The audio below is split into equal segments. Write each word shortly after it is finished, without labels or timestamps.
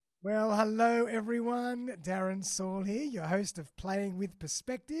Well, hello everyone. Darren Saul here, your host of Playing with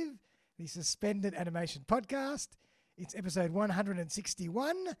Perspective, the suspended animation podcast. It's episode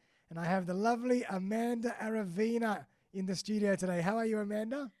 161, and I have the lovely Amanda Aravina in the studio today. How are you,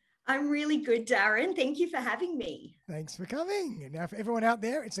 Amanda? I'm really good, Darren. Thank you for having me. Thanks for coming. Now, for everyone out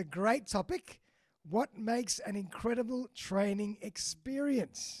there, it's a great topic. What makes an incredible training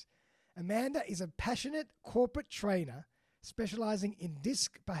experience? Amanda is a passionate corporate trainer specializing in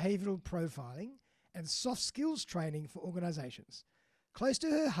DISC behavioral profiling and soft skills training for organizations. Close to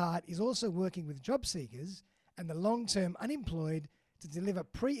her heart is also working with job seekers and the long-term unemployed to deliver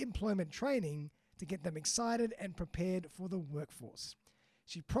pre-employment training to get them excited and prepared for the workforce.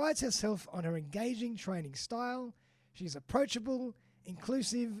 She prides herself on her engaging training style. She's approachable,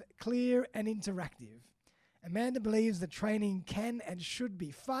 inclusive, clear, and interactive. Amanda believes that training can and should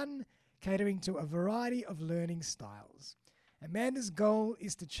be fun, catering to a variety of learning styles. Amanda's goal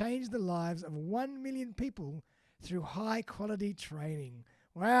is to change the lives of 1 million people through high-quality training.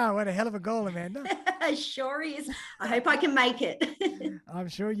 Wow, what a hell of a goal, Amanda. Sure is. I hope I can make it. I'm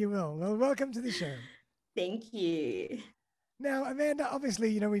sure you will. Well, welcome to the show. Thank you. Now, Amanda,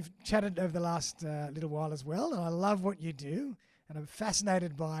 obviously, we've chatted over the last little while as well, and I love what you do, and I'm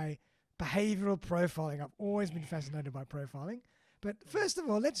fascinated by behavioral profiling. I've always been fascinated by profiling. But first of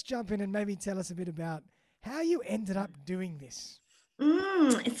all, let's jump in and maybe tell us a bit about how you ended up doing this.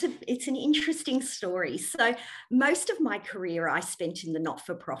 It's an interesting story. So most of my career I spent in the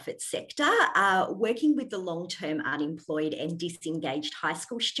not-for-profit sector, working with the long-term unemployed and disengaged high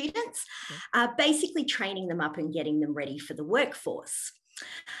school students, basically training them up and getting them ready for the workforce.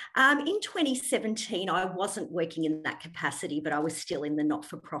 In 2017, I wasn't working in that capacity, but I was still in the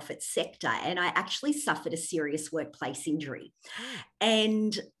not-for-profit sector, and I actually suffered a serious workplace injury.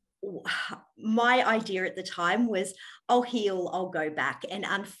 And my idea at the time was, I'll heal, I'll go back. And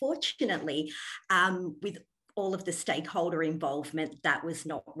unfortunately, with all of the stakeholder involvement, that was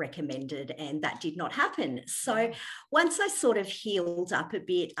not recommended and that did not happen. So once I sort of healed up a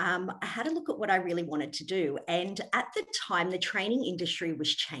bit, I had a look at what I really wanted to do. And at the time, the training industry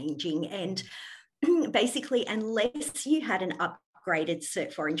was changing, and basically, unless you had an upgraded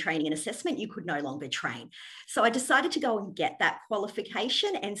Cert 4 in training and assessment, you could no longer train. So I decided to go and get that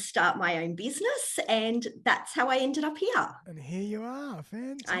qualification and start my own business. And that's how I ended up here. And here you are.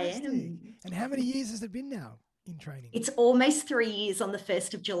 Fantastic. I am. And how many years has it been now in training? It's almost 3 years on the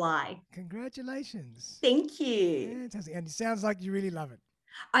 1st of July. Congratulations. Thank you. Fantastic. And it sounds like you really love it.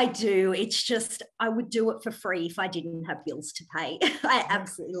 I do. It's just, I would do it for free if I didn't have bills to pay. I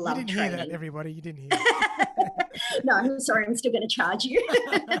absolutely love training. You didn't hear that, everybody. You didn't hear it. No, I'm sorry. I'm still going to charge you.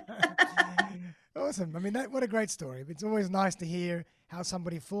 Awesome. I mean, what a great story. It's always nice to hear how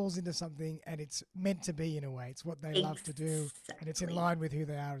somebody falls into something and it's meant to be in a way. It's what they love to do, and it's in line with who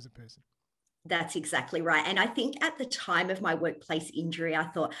they are as a person. That's exactly right. And I think at the time of my workplace injury, I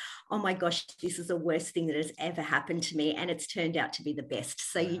thought, oh my gosh, this is the worst thing that has ever happened to me. And it's turned out to be the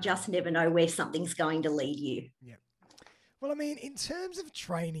best. So you just never know where something's going to lead you. Yeah. Well, I mean, in terms of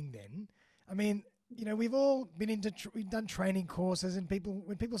training then, I mean, we've all been we've done training courses, and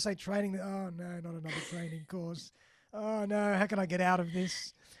when people say training, oh no, not another training course. Oh no, how can I get out of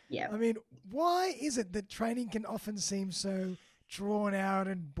this? Yeah. I mean, why is it that training can often seem so drawn out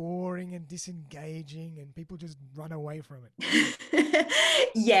and boring and disengaging, and people just run away from it?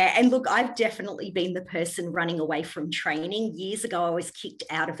 Yeah. And look, I've definitely been the person running away from training. Years ago, I was kicked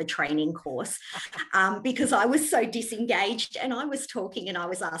out of a training course because I was so disengaged, and I was talking and I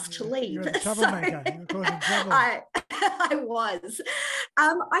was asked to leave. You're a troublemaker. You're causing trouble. I was.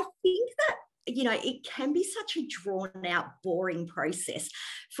 I think that it can be such a drawn out, boring process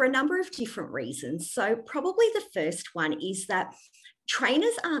for a number of different reasons. So probably the first one is that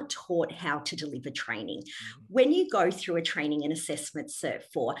trainers aren't taught how to deliver training. When you go through a training and assessment Cert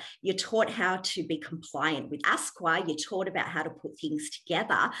 4, you're taught how to be compliant with ASQA, you're taught about how to put things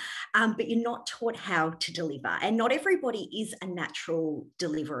together, but you're not taught how to deliver. And not everybody is a natural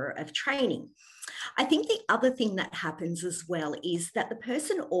deliverer of training. I think the other thing that happens as well is that the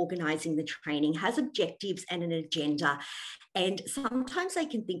person organising the training has objectives and an agenda, and sometimes they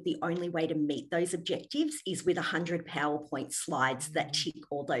can think the only way to meet those objectives is with 100 PowerPoint slides that tick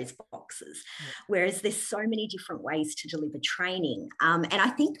all those boxes, whereas there's so many different ways to deliver training. And I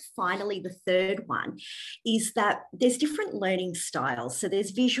think finally the third one is that there's different learning styles. So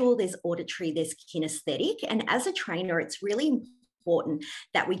there's visual, there's auditory, there's kinesthetic, and as a trainer, it's really important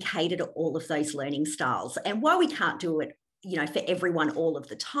that we cater to all of those learning styles. And while we can't do it for everyone all of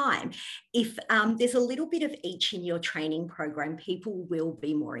the time. If there's a little bit of each in your training program, people will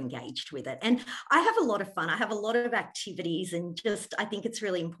be more engaged with it. And I have a lot of fun. I have a lot of activities, and I think it's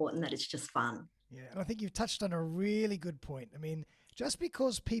really important that it's just fun. Yeah, and I think you've touched on a really good point. I mean, just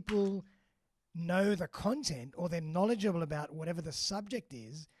because people know the content or they're knowledgeable about whatever the subject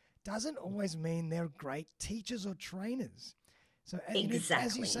is, doesn't always mean they're great teachers or trainers. So, exactly.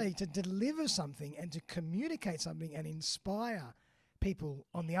 As you say, to deliver something and to communicate something and inspire people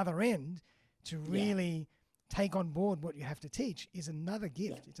on the other end to really take on board what you have to teach is another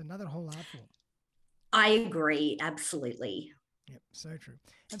gift. Yeah. It's another whole art form. I agree. Absolutely. Yep, so true.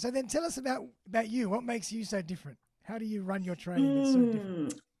 And so then tell us about you. What makes you so different? How do you run your training that's so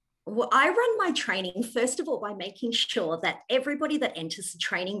different? Well, I run my training, first of all, by making sure that everybody that enters the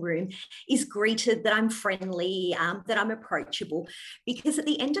training room is greeted, that I'm friendly, that I'm approachable, because at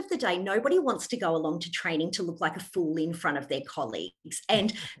the end of the day, nobody wants to go along to training to look like a fool in front of their colleagues.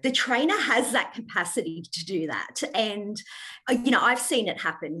 And the trainer has that capacity to do that. And, I've seen it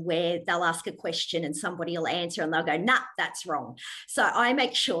happen where they'll ask a question and somebody will answer and they'll go, nah, that's wrong. So I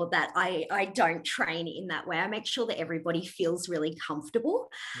make sure that I don't train in that way. I make sure that everybody feels really comfortable.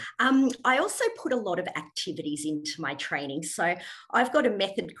 Yeah. I also put a lot of activities into my training. So I've got a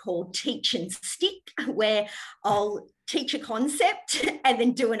method called teach and stick, where I'll teach a concept and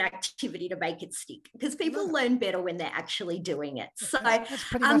then do an activity to make it stick, because people learn better when they're actually doing it. So that's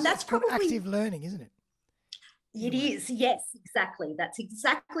pretty much that's probably active learning, isn't it? It is. Yes, exactly. That's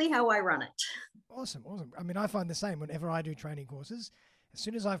exactly how I run it. Awesome. I mean, I find the same whenever I do training courses. As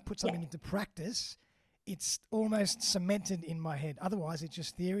soon as I've put something into practice, it's almost cemented in my head. Otherwise, it's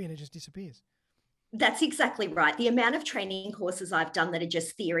just theory and it just disappears. That's exactly right. The amount of training courses I've done that are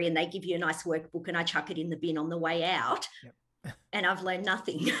just theory and they give you a nice workbook and I chuck it in the bin on the way out, and I've learned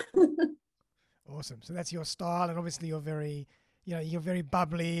nothing. Awesome. So that's your style, and obviously you're very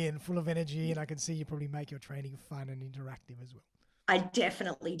bubbly and full of energy, and I can see you probably make your training fun and interactive as well. I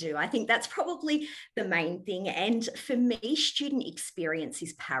definitely do. I think that's probably the main thing. And for me, student experience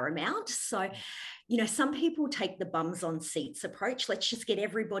is paramount. So, some people take the bums on seats approach. Let's just get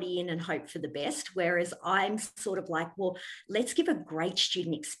everybody in and hope for the best. Whereas I'm sort of like, well, let's give a great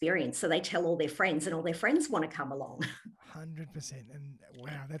student experience. So they tell all their friends and all their friends want to come along. 100%. And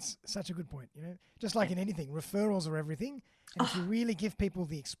wow, that's such a good point. Just like in anything, referrals are everything. And if you really give people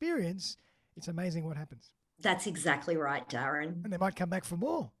the experience, it's amazing what happens. That's exactly right, Darren. And they might come back for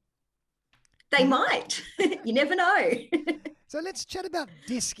more. They might. You never know. So let's chat about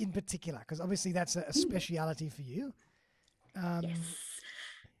DISC in particular, because obviously that's a speciality for you. Yes.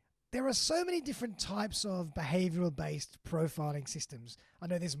 There are so many different types of behavioral-based profiling systems. I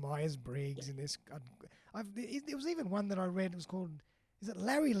know there's Myers-Briggs and there's... there was even one that I read, it was called... Is it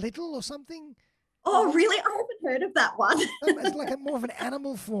Larry Little or something? Oh, really? I haven't heard of that one. It's like more of an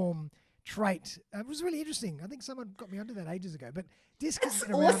animal form trait. It was really interesting. I think someone got me onto that ages ago. But DISC has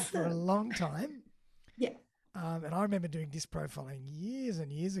been around for a long time. Yeah. And I remember doing DISC profiling years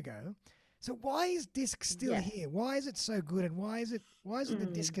and years ago. So why is DISC still here? Why is it so good? And why is it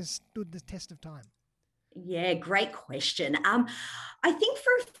that DISC has stood the test of time? Yeah, great question. I think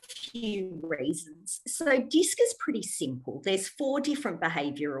for a few reasons. So DISC is pretty simple. There's 4 different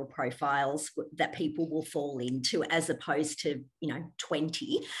behavioural profiles that people will fall into, as opposed to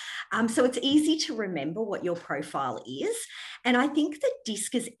 20. So it's easy to remember what your profile is. And I think that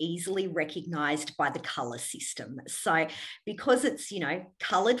DISC is easily recognised by the colour system. So because it's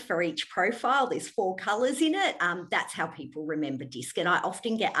coloured for each profile, there's 4 colours in it. That's how people remember DISC. And I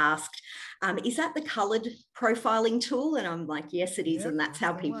often get asked, is that the coloured profiling tool? And I'm like, yes, it is. And that's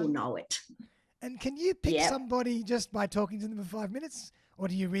how people know it. And can you pick somebody just by talking to them for 5 minutes? Or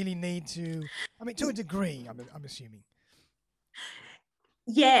do you really need to, to a degree, I'm assuming?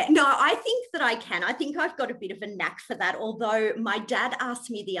 Yeah, no, I think that I can. I think I've got a bit of a knack for that. Although my dad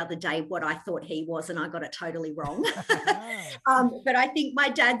asked me the other day what I thought he was, and I got it totally wrong. But I think my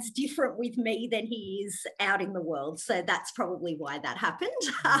dad's different with me than he is out in the world. So that's probably why that happened.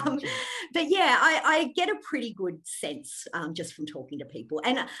 But yeah, I get a pretty good sense just from talking to people.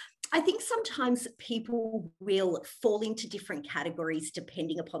 And I think sometimes people will fall into different categories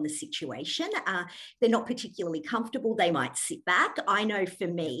depending upon the situation. They're not particularly comfortable. They might sit back. I know for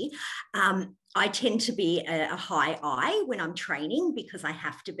me, I tend to be a high I when I'm training, because I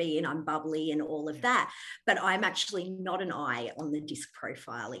have to be, and I'm bubbly and all of that. But I'm actually not an I on the DISC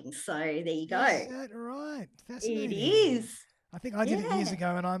profiling. So there you go. Is that right? Fascinating. It is. I think I did it years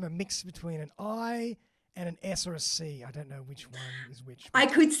ago, and I'm a mix between an I and an S or a C. I don't know which one is which. I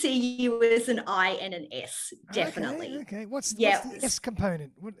could see you as an I and an S, Okay, definitely. okay. What's Yeah. the S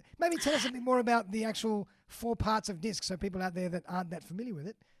component? Maybe tell us a bit more about the actual four parts of DISC, so people out there that aren't that familiar with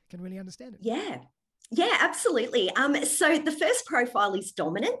it can really understand it. Yeah. Yeah, absolutely. So the first profile is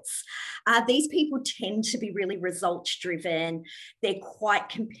dominance. These people tend to be really results driven. They're quite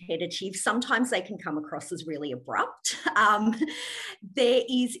competitive. Sometimes they can come across as really abrupt. There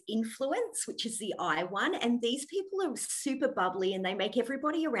is influence, which is the I one. And these people are super bubbly and they make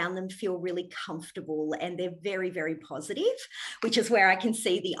everybody around them feel really comfortable, and they're very, very positive, which is where I can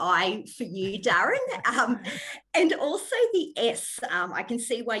see the I for you, Darren. And also the S, I can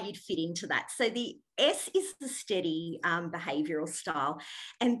see why you'd fit into that. So the S is the steady behavioral style.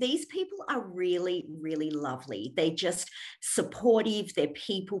 And these people are really, really lovely. They're just supportive. They're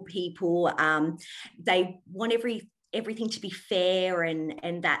people. They want everything to be fair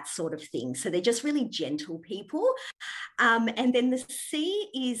and that sort of thing. So they're just really gentle people. And then the C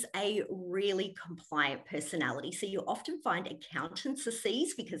is a really compliant personality. So you often find accountants are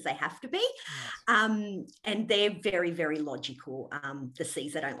Cs because they have to be. Right. And they're very, very logical. The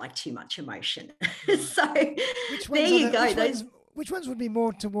Cs, they don't like too much emotion. Right. So Which there ones you go. which ones would be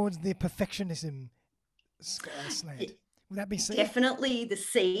more towards the perfectionism slant? Would that be C? Definitely the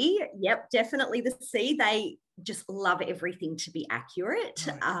C. Yep, definitely the C. They just love everything to be accurate.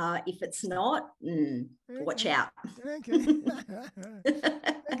 Right. If it's not, watch out. Okay.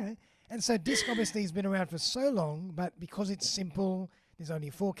 Okay. And so DISC obviously has been around for so long, but because it's simple, there's only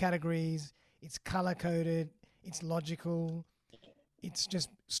four categories, it's color coded, it's logical, it's just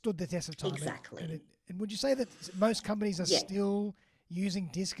stood the test of time. Exactly. And would you say that most companies are Yeah. still using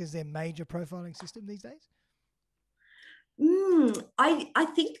DISC as their major profiling system these days? I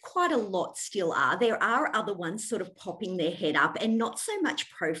think quite a lot still are. There are other ones sort of popping their head up, and not so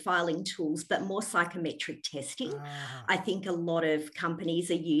much profiling tools, but more psychometric testing. I think a lot of companies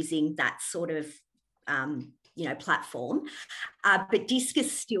are using that sort of platform. But DISC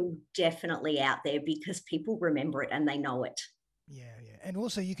is still definitely out there because people remember it and they know it. Yeah. And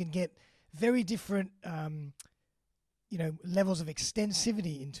also you can get very different levels of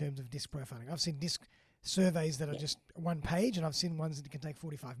extensivity in terms of DISC profiling. I've seen DISC surveys that are just one page, and I've seen ones that can take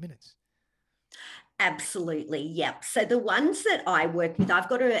 45 minutes. Absolutely. Yep. So the ones that I work with, I've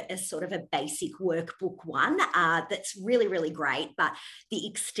got a sort of a basic workbook one that's really, really great. But the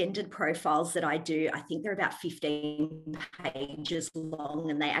extended profiles that I do, I think they're about 15 pages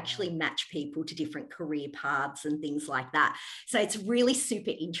long, and they actually match people to different career paths and things like that. So it's really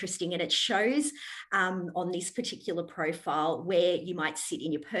super interesting. And it shows on this particular profile where you might sit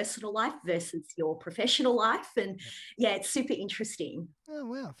in your personal life versus your professional life. And yeah, it's super interesting. Oh,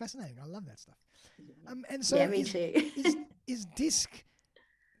 wow. Fascinating. I love that stuff. And so yeah, me too. is DISC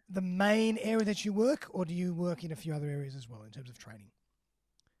the main area that you work, or do you work in a few other areas as well in terms of training?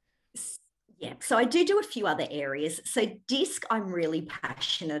 Yeah, so I do a few other areas. So DISC, I'm really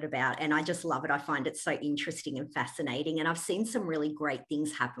passionate about, and I just love it. I find it so interesting and fascinating. And I've seen some really great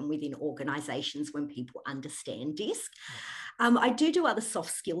things happen within organizations when people understand DISC. I do other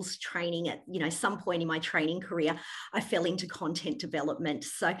soft skills training at, some point in my training career. I fell into content development.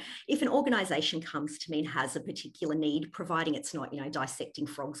 So if an organization comes to me and has a particular need, providing it's not, dissecting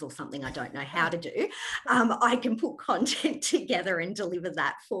frogs or something I don't know how to do, I can put content together and deliver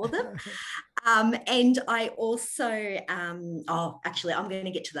that for them. And I also, actually, I'm going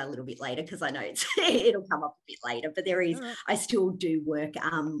to get to that a little bit later because I know it'll come up a bit later, but I still do work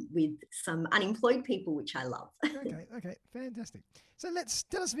with some unemployed people, which I love. Okay, fantastic. So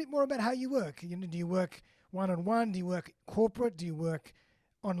tell us a bit more about how you work. Do you work one-on-one? Do you work corporate? Do you work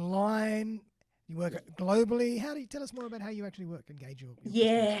online? Do you work globally? How do you tell us more about how you actually work, engage your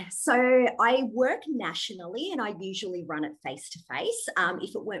Yeah, so I work nationally and I usually run it face-to-face.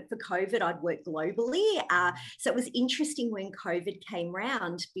 If it weren't for COVID, I'd work globally. So it was interesting when COVID came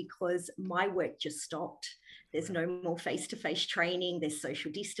round because my work just stopped. There's no more face-to-face training. There's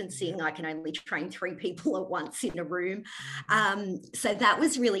social distancing. Yeah. I can only train 3 people at once in a room. So that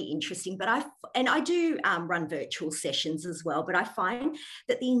was really interesting. But I do run virtual sessions as well. But I find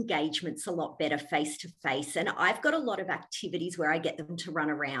that the engagement's a lot better face-to-face. And I've got a lot of activities where I get them to run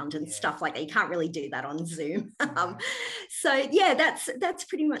around and stuff like that. You can't really do that on Zoom. So yeah, that's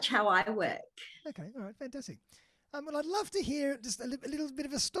pretty much how I work. Okay, all right, fantastic. Well, I'd love to hear just a little bit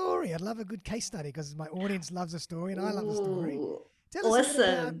of a story. I'd love a good case study because my audience loves a story and I love a story. Tell us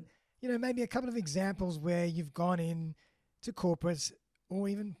a bit about, maybe a couple of examples where you've gone in to corporates or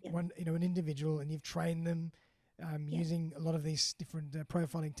even an individual, and you've trained them using a lot of these different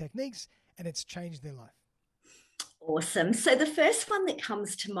profiling techniques, and it's changed their life. Awesome. So the first one that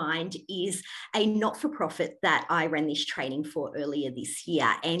comes to mind is a not-for-profit that I ran this training for earlier this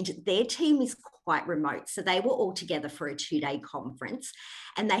year, and their team is quite remote. So they were all together for a 2-day conference,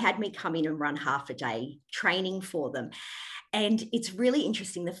 and they had me come in and run half a day training for them. And it's really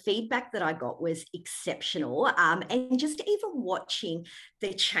interesting. The feedback that I got was exceptional. And just even watching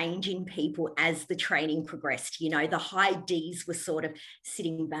the change in people as the training progressed, you know, the high Ds were sort of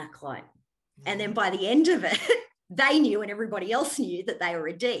sitting back like, and then by the end of it, they knew and everybody else knew that they were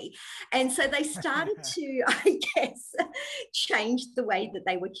a D. And so they started to, I guess, change the way that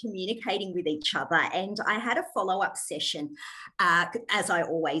they were communicating with each other. And I had a follow-up session, as I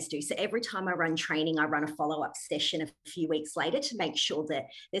always do. So every time I run training, I run a follow-up session a few weeks later to make sure that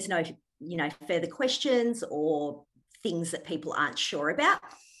there's no, you know, further questions or things that people aren't sure about.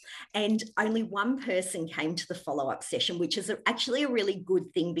 And only one person came to the follow-up session, which is actually a really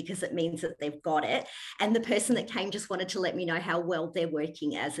good thing because it means that they've got it. And the person that came just wanted to let me know how well they're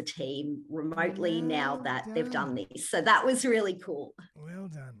working as a team remotely now that they've done this. So that was really cool. Well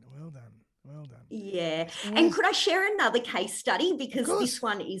done. Well done. Well done. Yeah. And could I share another case study? Because this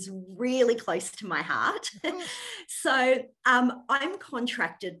one is really close to my heart. So I'm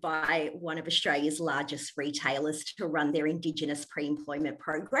contracted by one of Australia's largest retailers to run their Indigenous pre-employment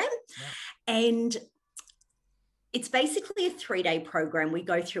program. Yeah. And it's basically a 3-day program. We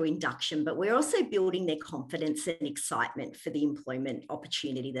go through induction, but we're also building their confidence and excitement for the employment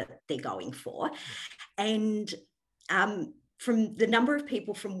opportunity that they're going for. Yeah. And from the number of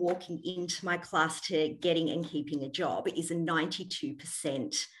people from walking into my class to getting and keeping a job is a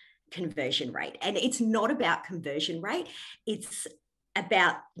 92% conversion rate. And it's not about conversion rate. It's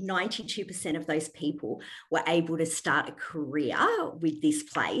about 92% of those people were able to start a career with this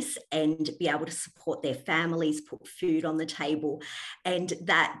place and be able to support their families, put food on the table. And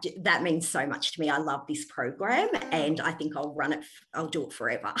that means so much to me. I love this program and I think I'll do it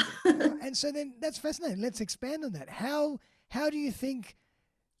forever. And so then that's fascinating. Let's expand on that. How do you think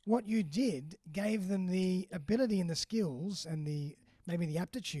what you did gave them the ability and the skills and maybe the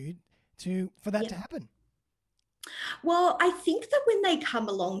aptitude for that to happen? Well, I think that when they come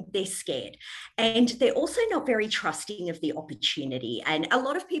along, they're scared and they're also not very trusting of the opportunity. And a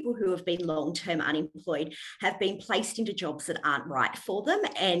lot of people who have been long-term unemployed have been placed into jobs that aren't right for them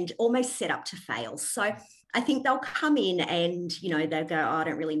and almost set up to fail. So I think they'll come in and, you know, they'll go, oh, I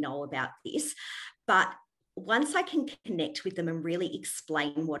don't really know about this. But once I can connect with them and really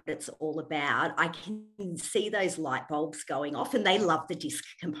explain what it's all about, I can see those light bulbs going off, and they love the DISC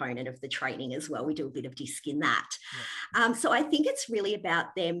component of the training as well. We do a bit of DISC in that. Yeah. So I think it's really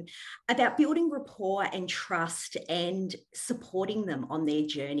about building rapport and trust and supporting them on their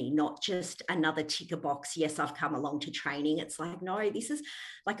journey, not just another ticker box. Yes, I've come along to training. It's like, no, this is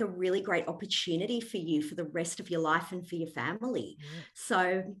like a really great opportunity for you for the rest of your life and for your family. Yeah.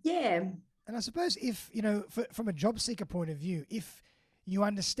 So, yeah. And I suppose if, you know, from a job seeker point of view, if you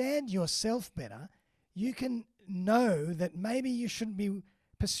understand yourself better, you can know that maybe you shouldn't be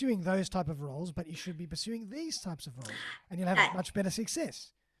pursuing those type of roles, but you should be pursuing these types of roles, and you'll have much better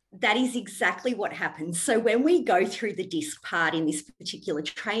success. That is exactly what happens. So when we go through the DISC part in this particular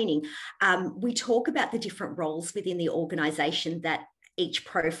training, we talk about the different roles within the organisation that each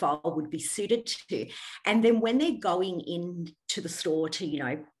profile would be suited to. And then when they're going into the store to, you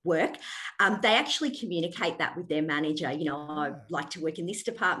know, work, they actually communicate that with their manager. You know, I'd like to work in this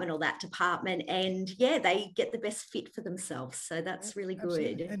department or that department. And yeah, they get the best fit for themselves. So that's really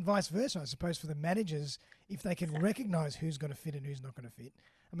good. And vice versa, I suppose, for the managers, if they can recognize who's going to fit and who's not going to fit.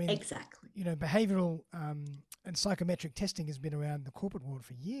 I mean, exactly. You know, behavioral and psychometric testing has been around the corporate world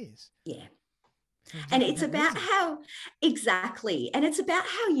for years. Yeah. And it's about and it's about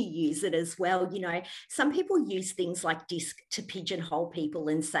how you use it as well. You know, some people use things like DISC to pigeonhole people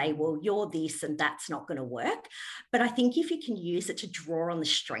and say, well, you're this and that's not going to work. But I think if you can use it to draw on the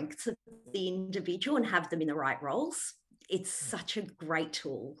strengths of the individual and have them in the right roles, it's such a great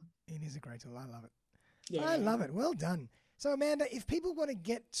tool. It is a great tool. I love it. Yeah. I love it. Well done. So, Amanda, if people want to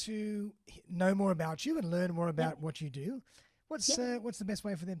get to know more about you and learn more about what you do, what's the best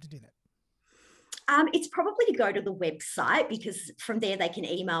way for them to do that? It's probably to go to the website, because from there they can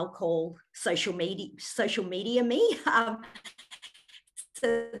email, call, social media me.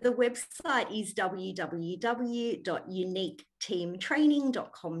 So the website is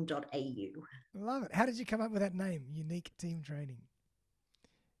www.uniqueteamtraining.com.au. Love it. How did you come up with that name, Unique Team Training?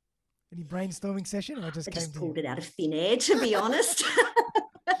 Any brainstorming session, or just pulled it out of thin air, to be honest?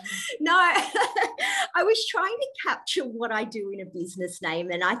 No, I was trying to capture what I do in a business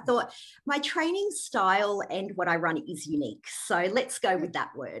name, and I thought my training style and what I run is unique. So let's go with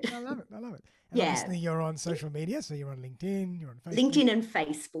that word. I love it. I love it. And Yeah. obviously you're on social media, so you're on LinkedIn, you're on Facebook. LinkedIn and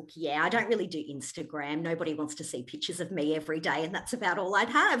Facebook, yeah. I don't really do Instagram. Nobody wants to see pictures of me every day, and that's about all I'd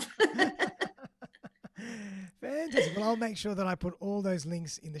have. Fantastic. Well, I'll make sure that I put all those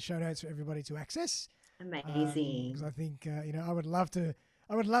links in the show notes for everybody to access. Amazing. Because I think I would love to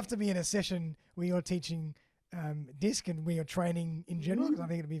be in a session where you're teaching DISC and where you're training in general, because I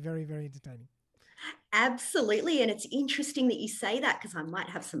think it'd be very, very entertaining. Absolutely. And it's interesting that you say that, because I might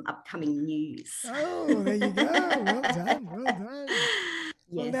have some upcoming news. Oh, there you go. Well done. Well done. Yes.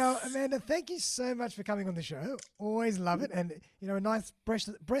 Well, now, Amanda, thank you so much for coming on the show. Always love it. And, a nice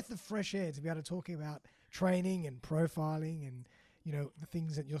breath of fresh air to be able to talk about training and profiling and, the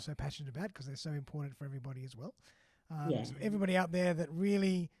things that you're so passionate about, because they're so important for everybody as well. So everybody out there that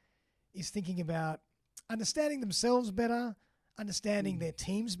really is thinking about understanding themselves better, understanding their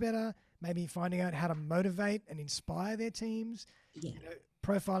teams better, maybe finding out how to motivate and inspire their teams. Yeah.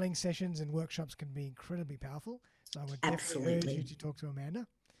 Profiling sessions and workshops can be incredibly powerful. So I would definitely urge you to talk to Amanda.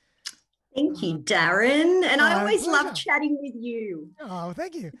 Thank you, Darren. And I always pleasure. love chatting with you. Oh,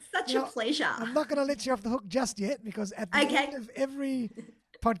 thank you. It's such a pleasure. I'm not going to let you off the hook just yet, because at the end of every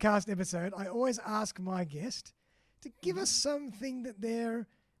podcast episode, I always ask my guest to give us something that they're,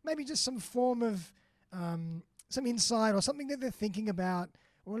 maybe just some form of some insight or something that they're thinking about,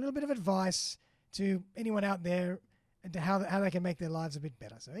 or a little bit of advice to anyone out there, and to how they can make their lives a bit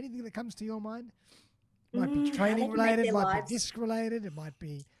better. So anything that comes to your mind, might be training related, might be DISC related, it might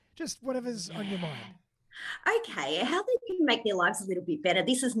be just whatever's on your mind. Okay, how they can make their lives a little bit better.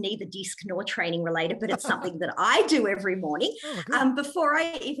 This is neither DISC nor training related, but it's something that I do every morning. Before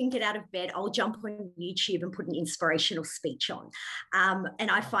I even get out of bed, I'll jump on YouTube and put an inspirational speech on. And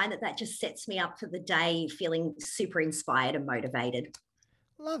I find that just sets me up for the day feeling super inspired and motivated.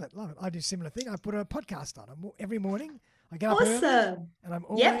 Love it, love it. I do a similar thing. I put a podcast on every morning. I get up early, and I'm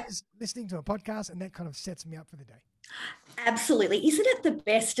always listening to a podcast, and that kind of sets me up for the day. Absolutely. Isn't it the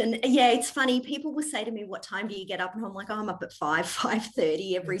best? And yeah, it's funny. People will say to me, what time do you get up? And I'm like, I'm up at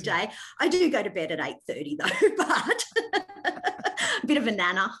 5:30 every day. I do go to bed at 8:30 though, but a bit of a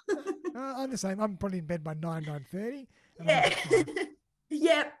nana. I'm the same. I'm probably in bed by 9:30. Yeah.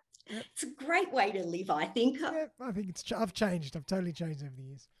 Yep. It's a great way to live, I think. Yeah, I think I've changed. I've totally changed over the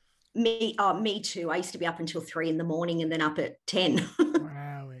years. Me too. I used to be up until 3 a.m. and then up at 10.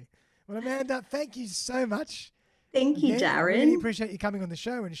 Wow. Well, Amanda, thank you so much. Thank you, Darren. I really appreciate you coming on the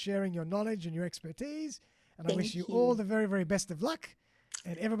show and sharing your knowledge and your expertise. And I wish you all the very, very best of luck.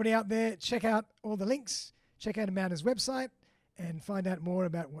 And everybody out there, check out all the links, check out Amanda's website, and find out more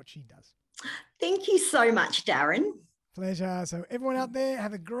about what she does. Thank you so much, Darren. Pleasure. So everyone out there,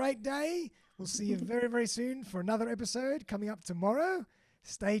 have a great day. We'll see you very, very soon for another episode coming up tomorrow.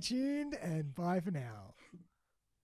 Stay tuned and bye for now.